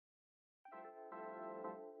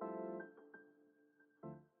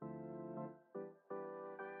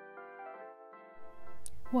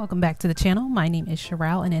Welcome back to the channel. My name is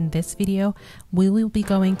Sherelle, and in this video we will be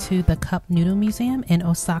going to the Cup Noodle Museum in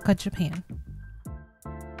Osaka, Japan.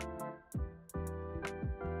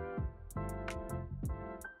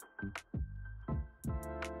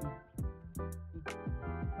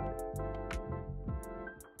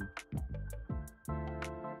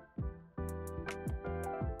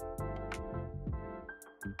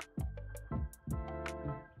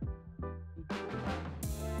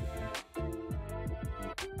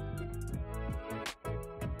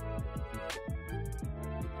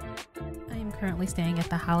 I am currently staying at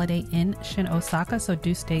the Holiday Inn in Osaka, so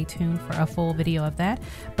do stay tuned for a full video of that.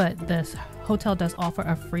 But this hotel does offer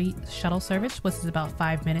a free shuttle service, which is about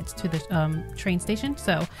 5 minutes to the train station,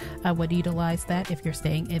 so I would utilize that if you're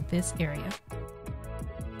staying in this area.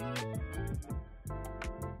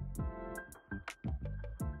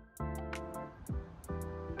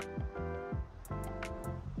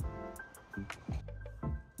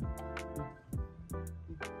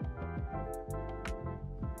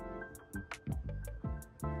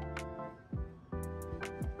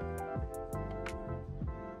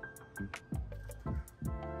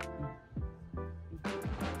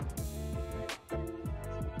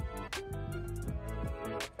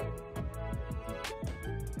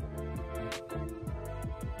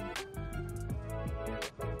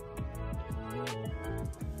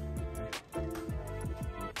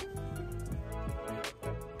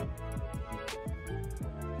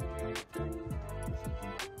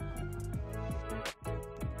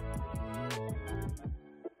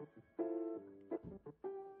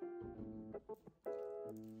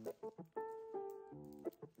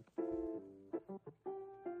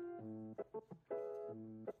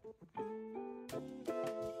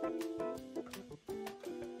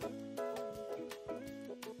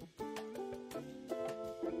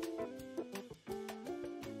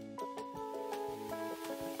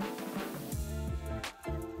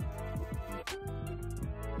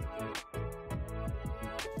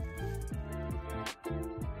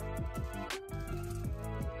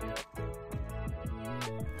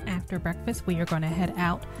 After breakfast, we are going to head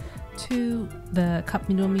out to the Cup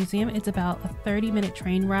Noodle Museum. It's about a 30-minute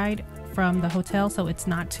train ride from the hotel, so it's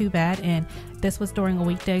not too bad, and this was during a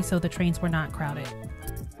weekday, so the trains were not crowded.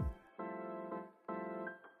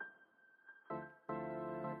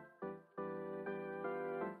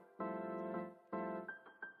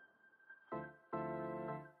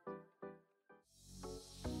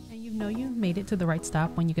 And you know you made it to the right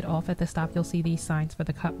stop. When you get off at the stop, you'll see these signs for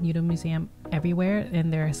the Cup Noodle Museum everywhere,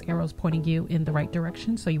 and there's arrows pointing you in the right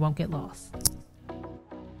direction so you won't get lost.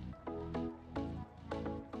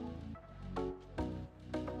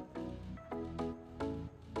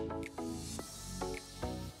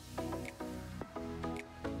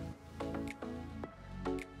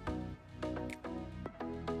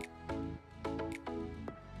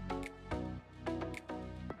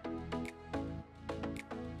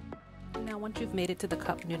 Now, once you've made it to the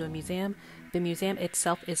Cup Noodle Museum, the museum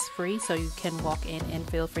itself is free, so you can walk in and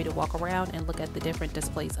feel free to walk around and look at the different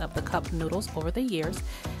displays of the cup noodles over the years.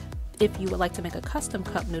 If you would like to make a custom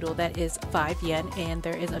cup noodle, that is 5 yen, and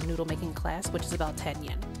there is a noodle making class, which is about 10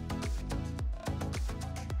 yen.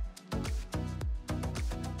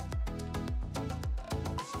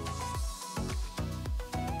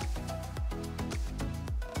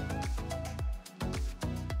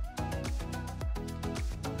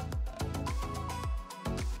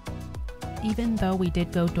 Even though we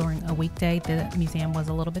did go during a weekday, the museum was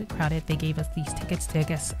a little bit crowded. They gave us these tickets to, I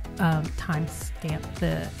guess, time stamp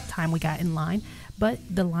the time we got in line, but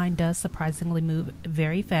the line does surprisingly move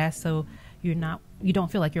very fast, so you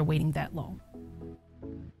don't feel like you're waiting that long.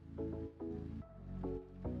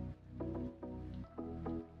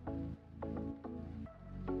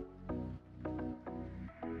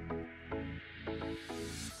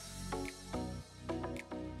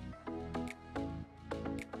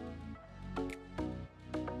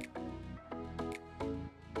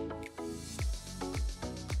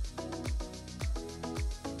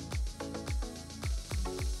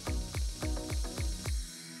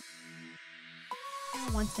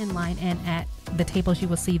 Once in line and at the tables, you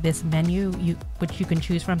will see this menu which you can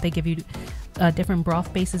choose from. They give you different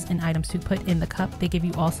broth bases and items to put in the cup. They give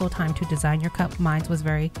you also time to design your cup. Mine was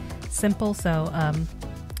very simple, so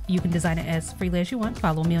you can design it as freely as you want.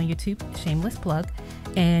 Follow me on YouTube, shameless plug.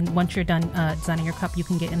 And once you're done designing your cup, you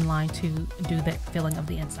can get in line to do the filling of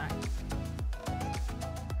the inside.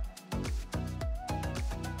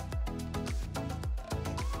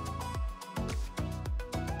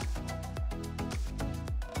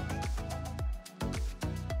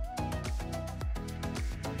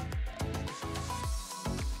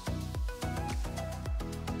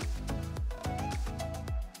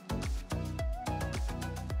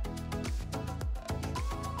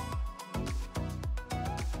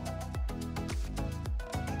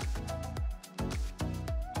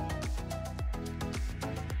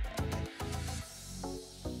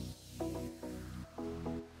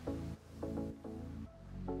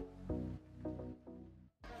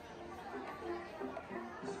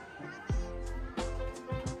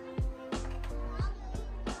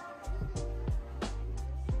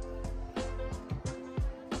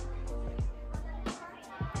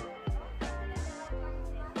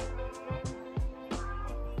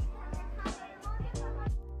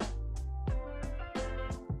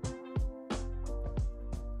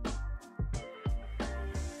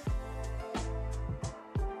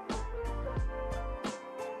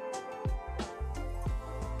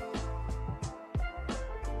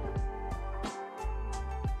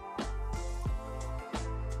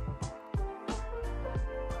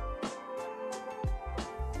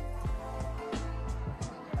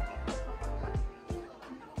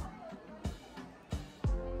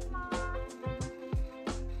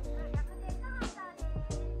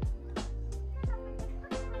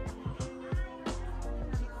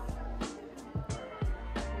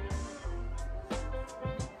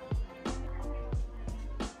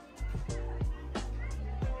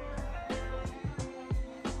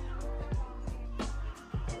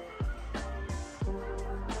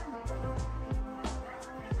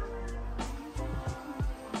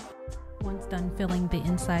 done filling the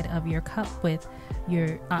inside of your cup with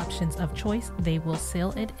your options of choice, they will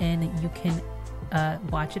seal it, and you can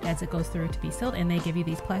watch it as it goes through to be sealed, and they give you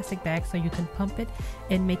these plastic bags so you can pump it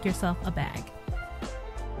and make yourself a bag.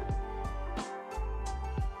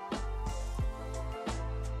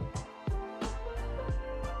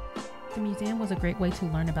 The museum was a great way to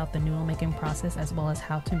learn about the noodle making process as well as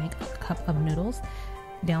how to make a cup of noodles.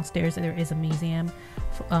 Downstairs there is a museum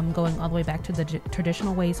going all the way back to the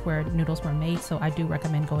traditional ways where noodles were made, so I do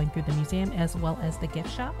recommend going through the museum as well as the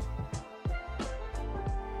gift shop.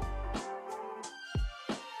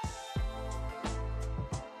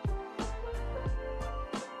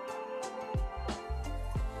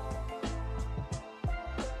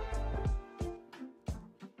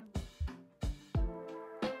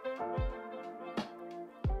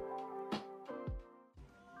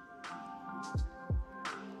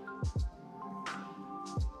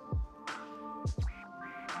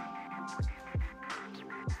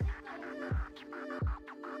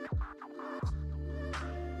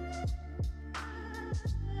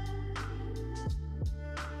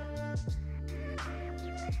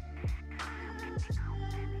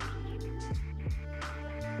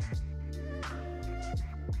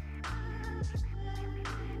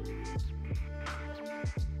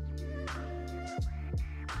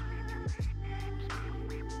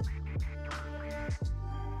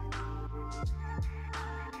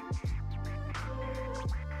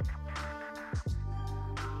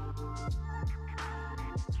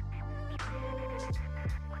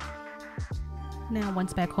 Now,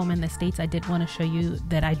 once back home in the States, I did want to show you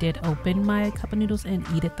that I did open my cup of noodles and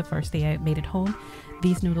eat it the first day I made it home.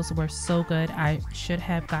 These noodles were so good. I should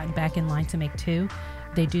have gotten back in line to make two.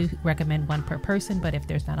 They do recommend one per person, but if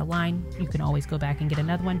there's not a line, you can always go back and get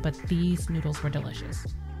another one. But these noodles were delicious.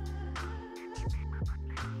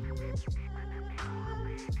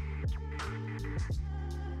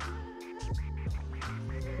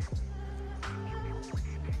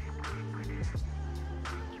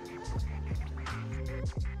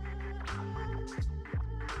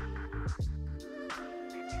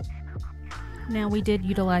 Now, we did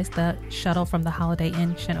utilize the shuttle from the Holiday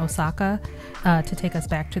Inn in Osaka to take us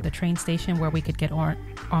back to the train station where we could get on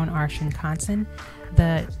our Shinkansen.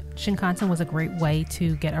 The Shinkansen was a great way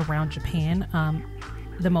to get around Japan,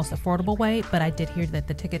 the most affordable way, but I did hear that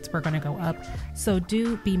the tickets were going to go up. So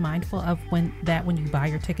do be mindful of when you buy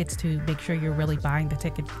your tickets to make sure you're really buying the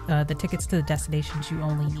tickets to the destinations you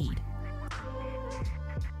only need.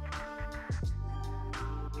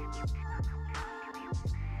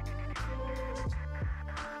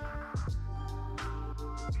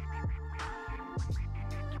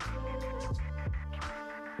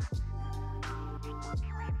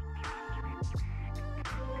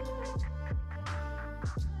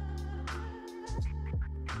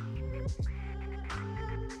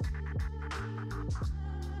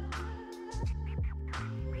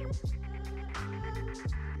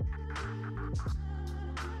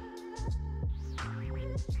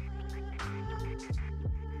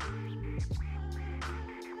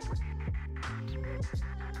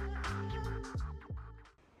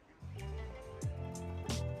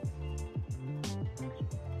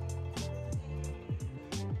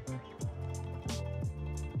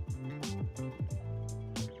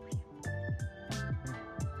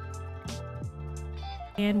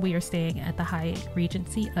 And we are staying at the Hyatt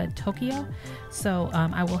Regency Tokyo, so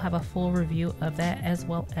I will have a full review of that as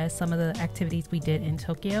well as some of the activities we did in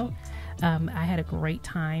Tokyo. I had a great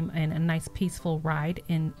time and a nice peaceful ride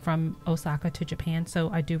from Osaka to Japan,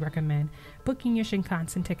 so I do recommend booking your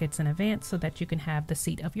Shinkansen tickets in advance so that you can have the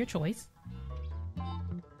seat of your choice.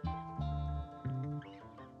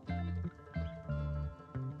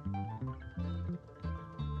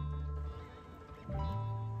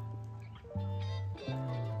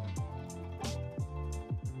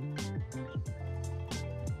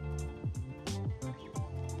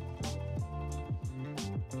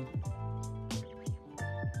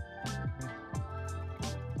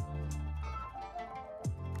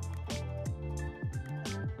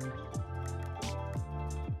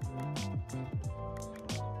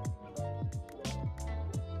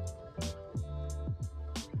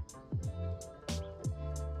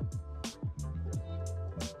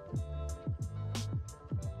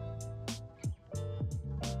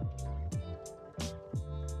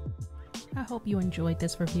 I hope you enjoyed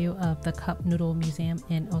this review of the Cup Noodle Museum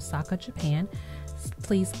in Osaka, Japan.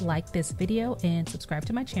 Please like this video and subscribe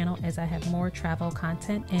to my channel as I have more travel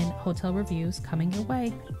content and hotel reviews coming your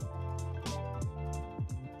way.